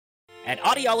At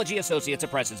Audiology Associates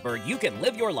of Prestonsburg, you can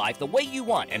live your life the way you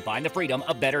want and find the freedom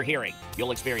of better hearing.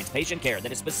 You'll experience patient care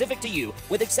that is specific to you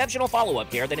with exceptional follow-up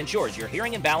care that ensures your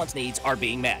hearing and balance needs are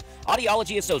being met.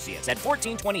 Audiology Associates at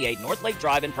 1428 North Lake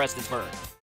Drive in Prestonsburg.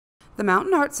 The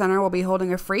Mountain Arts Center will be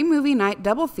holding a free movie night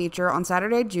double feature on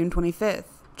Saturday, June 25th.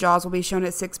 Jaws will be shown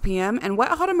at 6 p.m. and Wet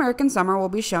Hot American Summer will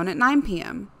be shown at 9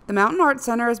 p.m. The Mountain Arts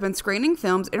Center has been screening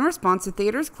films in response to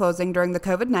theaters closing during the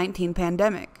COVID-19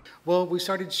 pandemic. Well, we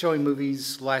started showing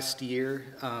movies last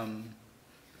year.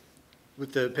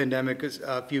 With the pandemic,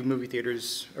 a few movie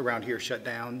theaters around here shut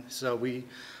down, so we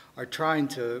are trying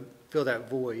to fill that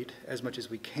void as much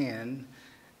as we can.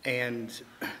 And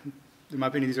in my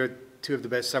opinion, these are two of the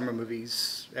best summer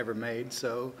movies ever made.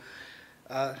 So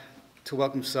to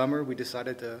welcome summer, we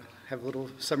decided to have a little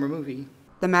summer movie.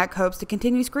 The MAC hopes to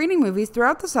continue screening movies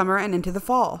throughout the summer and into the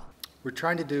fall. We're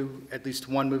trying to do at least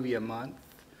one movie a month.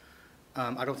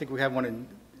 I don't think we have one in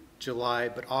July,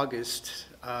 but August,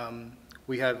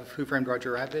 we have Who Framed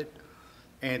Roger Rabbit,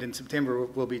 and in September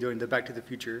we'll be doing the Back to the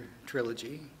Future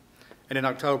trilogy. And in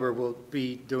October we'll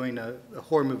be doing a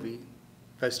horror movie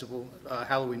festival,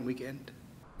 Halloween weekend.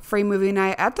 Free movie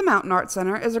night at the Mountain Arts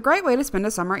Center is a great way to spend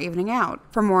a summer evening out.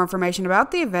 For more information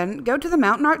about the event, go to the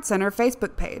Mountain Arts Center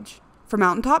Facebook page. For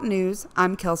Mountaintop News,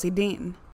 I'm Kelsey Dean.